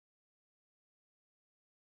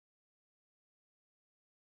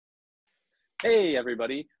Hey,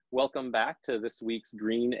 everybody. Welcome back to this week's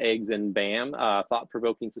Green Eggs and BAM,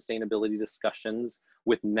 thought-provoking sustainability discussions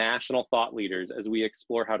with national thought leaders as we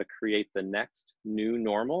explore how to create the next new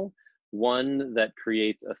normal, one that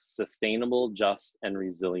creates a sustainable, just, and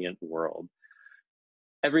resilient world.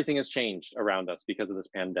 Everything has changed around us because of this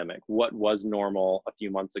pandemic. What was normal a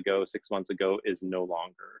few months ago, 6 months ago, is no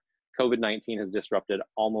longer. COVID-19 has disrupted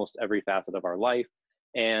almost every facet of our life,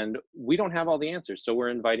 and we don't have all the answers. So we're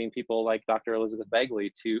inviting people like Dr. Elizabeth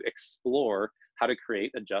Bagley to explore how to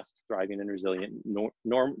create a just, thriving, and resilient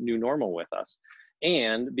new normal with us.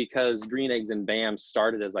 And because Green Eggs and BAM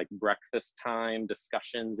started as like breakfast time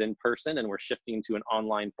discussions in person, and we're shifting to an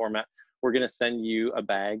online format, we're gonna send you a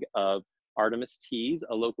bag of Artemis Teas,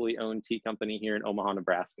 a locally owned tea company here in Omaha,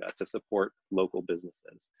 Nebraska, to support local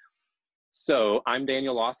businesses. So I'm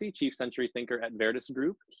Daniel Lossie, Chief Century Thinker at Verdis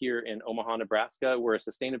Group here in Omaha, Nebraska. We're a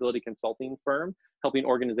sustainability consulting firm helping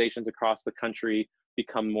organizations across the country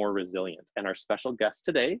become more resilient. And our special guest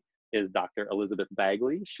today is Dr. Elizabeth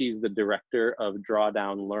Bagley. She's the Director of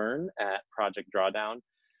Drawdown Learn at Project Drawdown.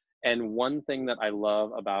 And one thing that I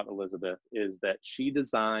love about Elizabeth is that she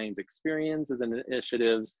designs experiences and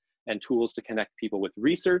initiatives and tools to connect people with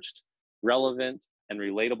researched, relevant, and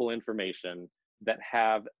relatable information that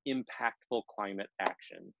have impactful climate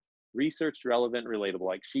action. Research, relevant, relatable.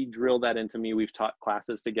 Like, she drilled that into me. We've taught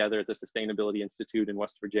classes together at the Sustainability Institute in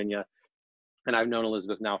West Virginia. And I've known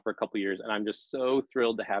Elizabeth now for a couple of years, and I'm just so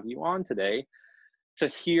thrilled to have you on today to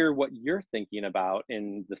hear what you're thinking about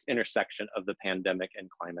in this intersection of the pandemic and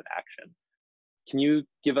climate action. Can you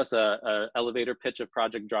give us a elevator pitch of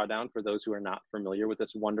Project Drawdown for those who are not familiar with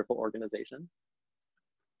this wonderful organization?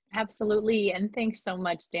 Absolutely. And thanks so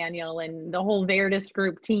much, Daniel, and the whole Verdis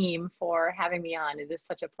Group team for having me on. It is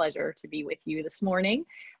such a pleasure to be with you this morning.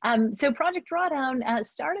 So Project Drawdown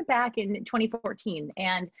started back in 2014.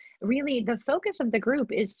 And really, the focus of the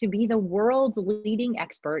group is to be the world's leading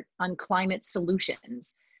expert on climate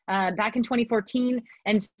solutions. Back in 2014,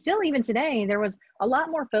 and still even today, there was a lot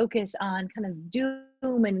more focus on kind of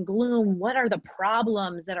doom and gloom. What are the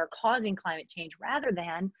problems that are causing climate change, rather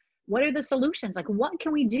than what are the solutions? Like, what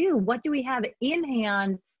can we do? What do we have in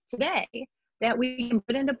hand today that we can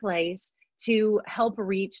put into place to help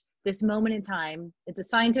reach this moment in time? It's a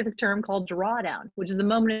scientific term called drawdown, which is the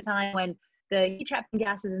moment in time when the heat trapping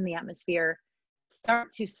gases in the atmosphere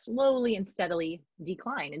start to slowly and steadily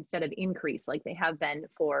decline instead of increase like they have been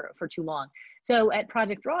for too long. So at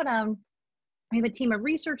Project Drawdown, we have a team of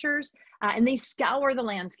researchers, and they scour the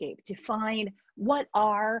landscape to find what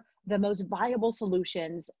are the most viable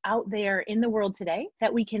solutions out there in the world today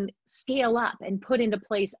that we can scale up and put into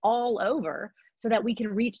place all over, so that we can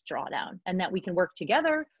reach drawdown and that we can work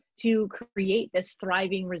together to create this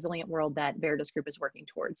thriving, resilient world that Verdis Group is working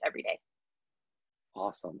towards every day.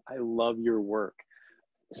 Awesome. I love your work.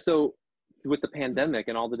 So with the pandemic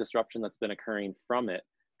and all the disruption that's been occurring from it,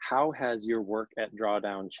 how has your work at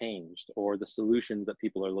Drawdown changed, or the solutions that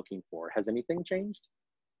people are looking for? Has anything changed?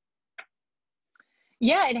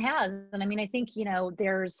 Yeah, it has. And I mean, I think,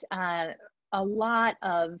 there's a lot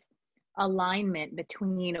of alignment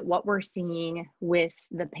between what we're seeing with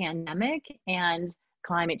the pandemic and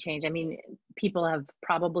climate change. I mean, people have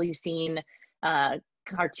probably seen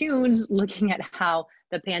cartoons looking at how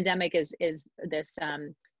the pandemic is this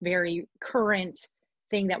very current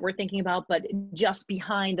thing that we're thinking about, but just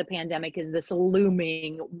behind the pandemic is this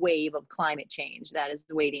looming wave of climate change that is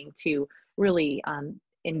waiting to really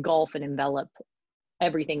engulf and envelop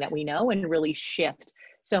everything that we know and really shift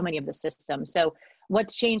so many of the systems. So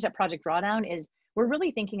what's changed at Project Drawdown is we're really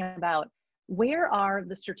thinking about where are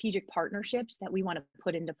the strategic partnerships that we want to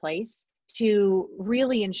put into place to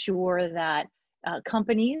really ensure that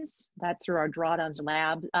companies, that's through our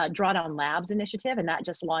Drawdown Labs initiative, and that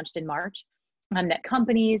just launched in March, that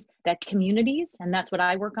companies, that communities, and that's what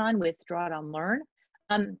I work on with Drawdown Learn,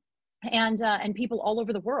 and people all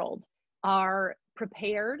over the world are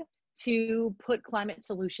prepared to put climate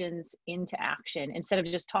solutions into action instead of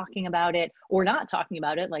just talking about it or not talking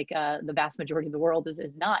about it, like the vast majority of the world is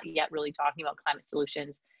not yet really talking about climate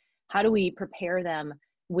solutions. How do we prepare them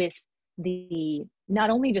with not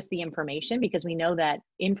only just the information, because we know that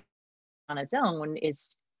information on its own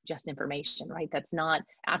is just information, right? That's not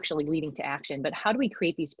actually leading to action, but how do we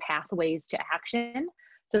create these pathways to action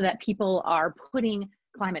so that people are putting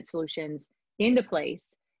climate solutions into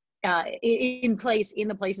place, in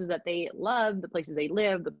the places that they love, the places they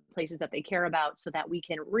live, the places that they care about, so that we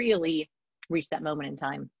can really reach that moment in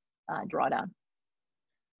time drawdown.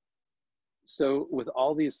 So with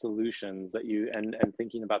all these solutions that and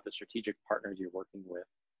thinking about the strategic partners you're working with,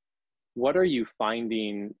 what are you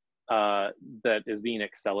finding that is being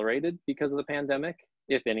accelerated because of the pandemic,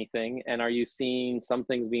 if anything? And are you seeing some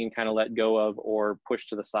things being kind of let go of or pushed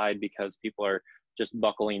to the side because people are just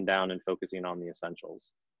buckling down and focusing on the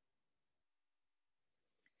essentials?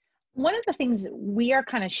 One of the things we are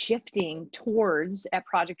kind of shifting towards at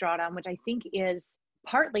Project Drawdown, which I think is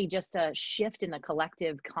partly just a shift in the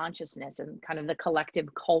collective consciousness and kind of the collective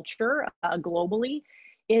culture globally,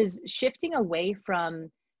 is shifting away from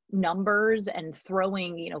numbers and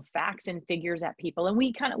throwing, you know, facts and figures at people. And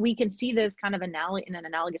we can see this kind of in an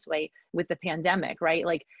analogous way with the pandemic, right?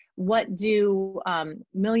 Like, what do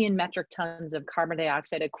million metric tons of carbon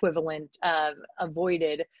dioxide equivalent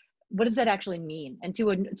avoided, what does that actually mean? And to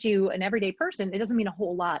an everyday person, it doesn't mean a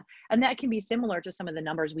whole lot. And that can be similar to some of the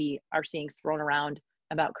numbers we are seeing thrown around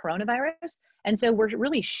about coronavirus. And so we're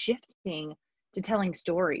really shifting to telling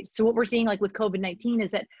stories. So what we're seeing, like with COVID-19,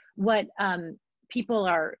 is that what people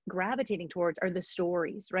are gravitating towards are the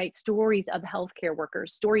stories, right? Stories of healthcare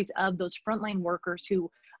workers, stories of those frontline workers who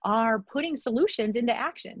are putting solutions into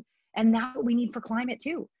action. And that's what we need for climate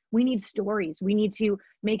too. We need stories. We need to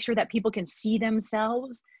make sure that people can see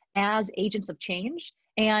themselves as agents of change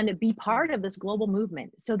and be part of this global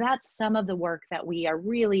movement. So that's some of the work that we are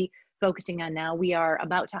really focusing on now. We are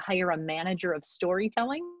about to hire a manager of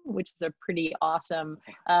storytelling, which is a pretty awesome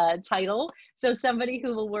title. So somebody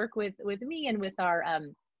who will work with me and with our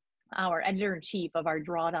editor-in-chief of our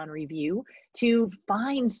Drawdown Review to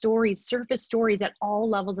find stories, surface stories at all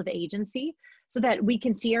levels of agency, so that we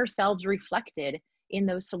can see ourselves reflected in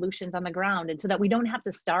those solutions on the ground, and so that we don't have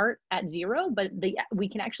to start at zero, but we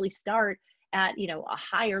can actually start at, you know, a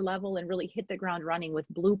higher level and really hit the ground running with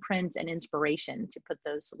blueprints and inspiration to put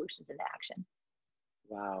those solutions into action.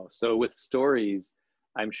 Wow. So with stories,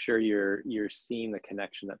 I'm sure you're seeing the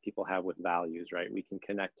connection that people have with values, right? We can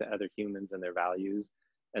connect to other humans and their values,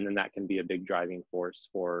 and then that can be a big driving force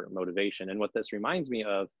for motivation. And what this reminds me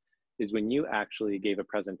of is when you actually gave a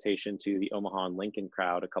presentation to the Omaha and Lincoln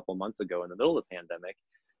crowd a couple months ago in the middle of the pandemic,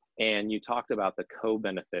 and you talked about the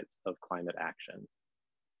co-benefits of climate action.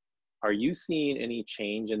 Are you seeing any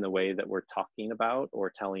change in the way that we're talking about or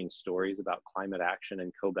telling stories about climate action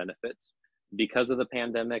and co-benefits because of the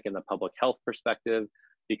pandemic and the public health perspective,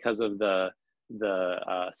 because of the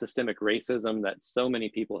systemic racism that so many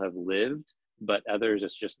people have lived, but others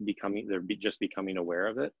it's just becoming aware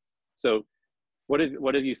of it? So what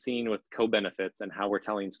have you seen with co-benefits and how we're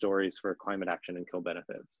telling stories for climate action and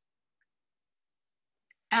co-benefits?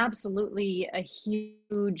 Absolutely a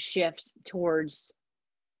huge shift towards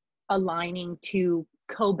aligning to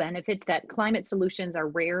co-benefits, that climate solutions are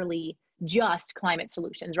rarely just climate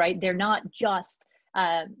solutions, right? They're not just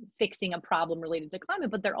fixing a problem related to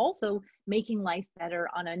climate, but they're also making life better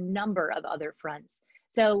on a number of other fronts.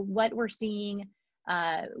 So what we're seeing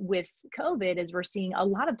with COVID is we're seeing a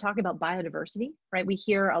lot of talk about biodiversity, right? We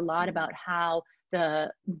hear a lot about how the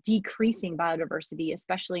decreasing biodiversity,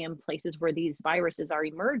 especially in places where these viruses are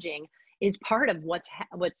emerging, is part of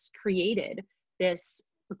what's created this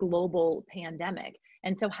global pandemic.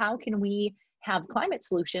 And so how can we have climate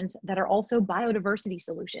solutions that are also biodiversity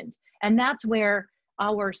solutions? And that's where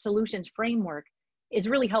our solutions framework is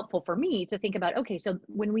really helpful for me to think about, okay, so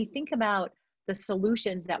when we think about the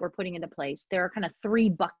solutions that we're putting into place, there are kind of three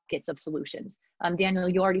buckets of solutions. Daniel,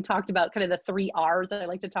 you already talked about kind of the 3 R's. I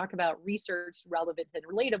like to talk about: research, relevant, and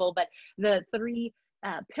relatable, but the three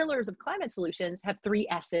pillars of climate solutions have 3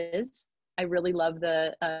 S's. I really love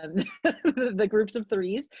the the groups of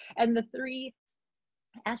threes. And the 3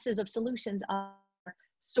 S's of solutions are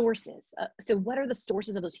sources. So what are the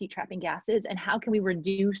sources of those heat trapping gases, and how can we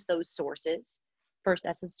reduce those sources? First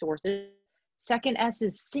S is sources. Second S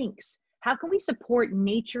is sinks. How can we support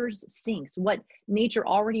nature's sinks, what nature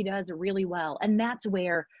already does really well? And that's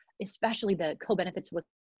where especially the co-benefits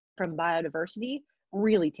from biodiversity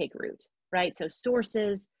really take root, right? So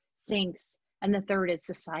sources, sinks, and the third is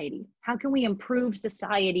society. How can we improve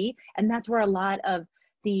society? And that's where a lot of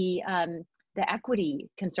the equity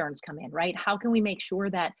concerns come in, right? How can we make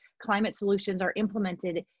sure that climate solutions are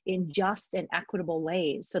implemented in just and equitable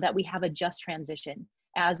ways so that we have a just transition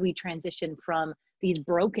as we transition from these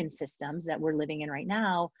broken systems that we're living in right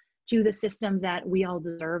now to the systems that we all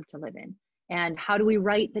deserve to live in? And how do we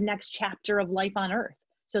write the next chapter of life on Earth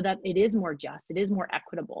so that it is more just, it is more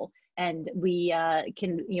equitable, and we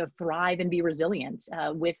can, you know, thrive and be resilient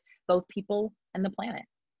with both people and the planet?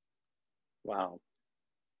 Wow.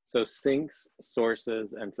 So sinks,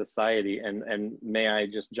 sources, and society. And may I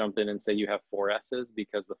just jump in and say you have 4 S's,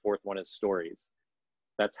 because the 4th one is stories.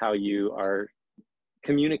 That's how you are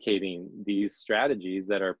communicating these strategies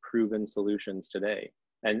that are proven solutions today.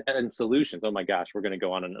 and solutions. Oh my gosh, we're going to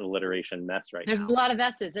go on an alliteration mess right There's now. a lot of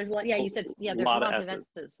S's. There's a lot. Yeah, you said, yeah, there's lots of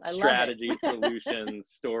S's. I love it. Strategy, solutions,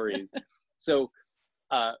 stories. So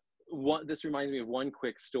this reminds me of one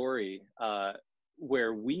quick story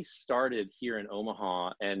where we started here in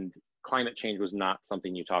Omaha, and climate change was not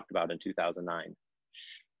something you talked about in 2009.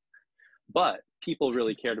 But people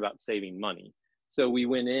really cared about saving money. So we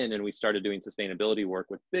went in and we started doing sustainability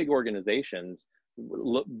work with big organizations,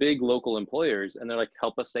 big local employers, and they're like,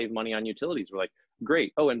 help us save money on utilities. We're like,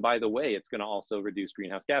 great. Oh, and by the way, it's going to also reduce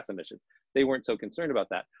greenhouse gas emissions. They weren't so concerned about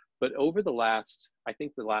that. But over the last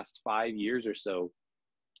 5 years or so,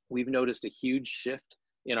 we've noticed a huge shift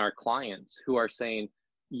in our clients who are saying,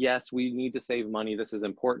 yes, we need to save money. This is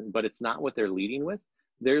important, but it's not what they're leading with.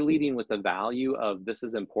 They're leading with the value of this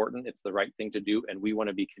is important. It's the right thing to do. And we want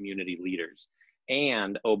to be community leaders.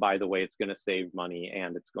 And, oh, by the way, it's going to save money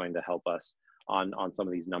and it's going to help us on some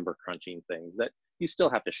of these number crunching things that you still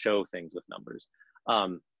have to show things with numbers.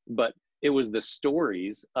 But it was the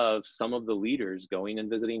stories of some of the leaders going and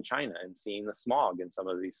visiting China and seeing the smog in some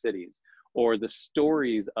of these cities, or the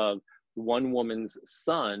stories of one woman's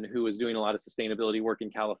son who was doing a lot of sustainability work in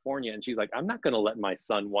California. And she's like, I'm not going to let my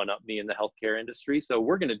son one-up me in the healthcare industry. So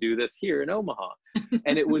we're going to do this here in Omaha.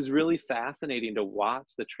 And it was really fascinating to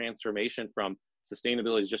watch the transformation from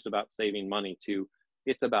sustainability is just about saving money to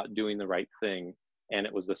it's about doing the right thing. And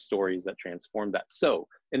it was the stories that transformed that. So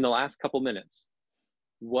in the last couple minutes,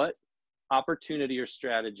 what opportunity or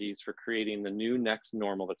strategies for creating the new next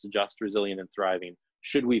normal that's just, resilient, and thriving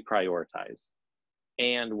should we prioritize?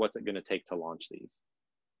 And what's it going to take to launch these?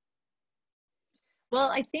 Well,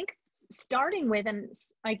 I think starting with, and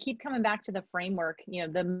I keep coming back to the framework, you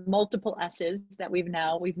know, the multiple S's that we've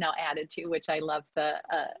now added to, which I love the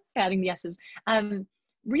adding the S's.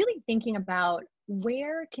 Really thinking about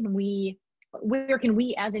where can we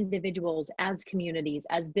as individuals, as communities,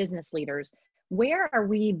 as business leaders, where are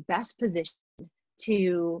we best positioned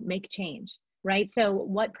to make change, right? So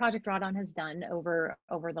what Project Drawdown has done over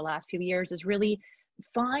the last few years is really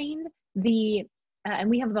find the, and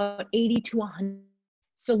we have about 80 to 100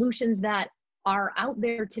 solutions that are out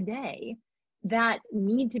there today that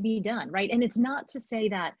need to be done, right? And it's not to say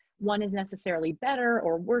that one is necessarily better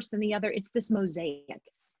or worse than the other. It's this mosaic.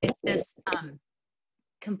 It's this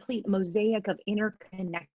complete mosaic of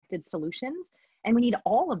interconnected solutions. And we need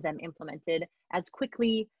all of them implemented as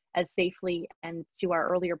quickly, as safely, and to our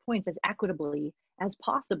earlier points, as equitably as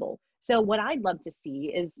possible. So what I'd love to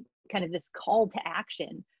see is kind of this call to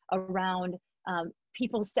action around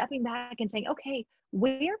people stepping back and saying, okay,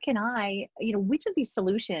 where can I, you know, which of these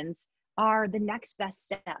solutions are the next best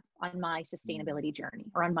step on my sustainability journey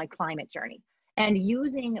or on my climate journey? And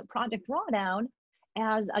using Project Drawdown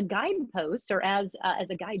as a guidepost or as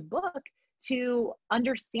a guidebook to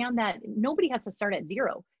understand that nobody has to start at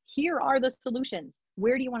zero. Here are the solutions.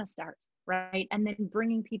 Where do you want to start, right? And then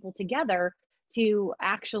bringing people together to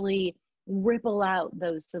actually ripple out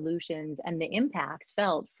those solutions and the impacts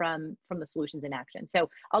felt from the solutions in action. So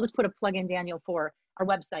I'll just put a plug in, Daniel, for our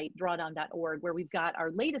website, drawdown.org, where we've got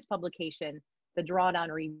our latest publication, the Drawdown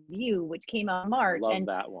Review, which came out in March. Love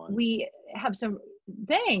that one. We have some,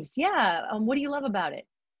 thanks, yeah. What do you love about it?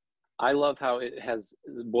 I love how it has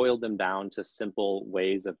boiled them down to simple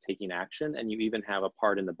ways of taking action. And you even have a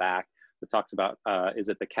part in the back that talks about, is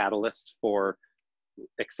it the catalyst for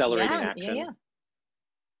accelerating action? Yeah.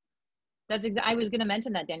 I was going to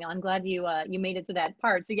mention that, Daniel. I'm glad you made it to that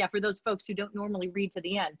part. So yeah, for those folks who don't normally read to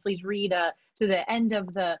the end, please read to the end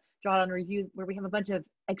of the Drawdown Review, where we have a bunch of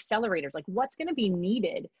accelerators, like what's going to be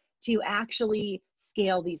needed to actually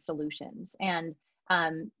scale these solutions. And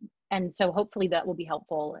so hopefully that will be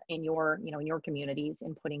helpful in your, you know, in your communities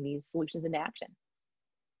in putting these solutions into action.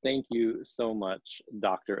 Thank you so much,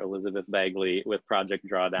 Dr. Elizabeth Bagley with Project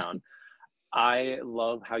Drawdown. I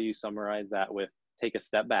love how you summarize that with take a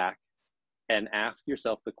step back and ask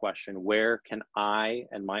yourself the question, where can I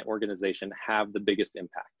and my organization have the biggest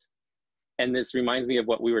impact? And this reminds me of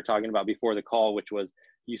what we were talking about before the call, which was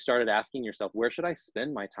you started asking yourself, where should I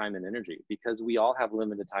spend my time and energy? Because we all have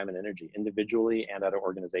limited time and energy individually and at our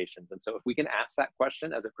organizations. And so if we can ask that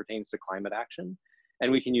question as it pertains to climate action,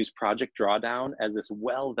 and we can use Project Drawdown as this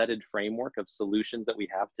well-vetted framework of solutions that we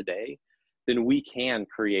have today, then we can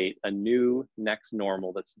create a new next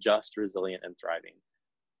normal that's just, resilient, and thriving.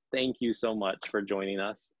 Thank you so much for joining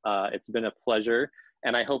us. It's been a pleasure.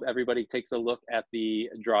 And I hope everybody takes a look at the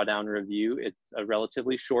Drawdown Review. It's a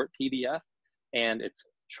relatively short PDF and it's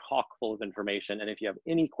chock full of information. And if you have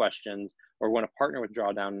any questions or want to partner with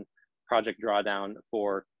Project Drawdown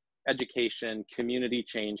for education, community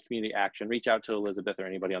change, community action, reach out to Elizabeth or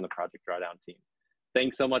anybody on the Project Drawdown team.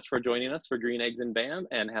 Thanks so much for joining us for Green Eggs and BAM,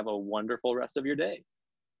 and have a wonderful rest of your day.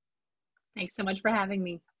 Thanks so much for having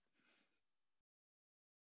me.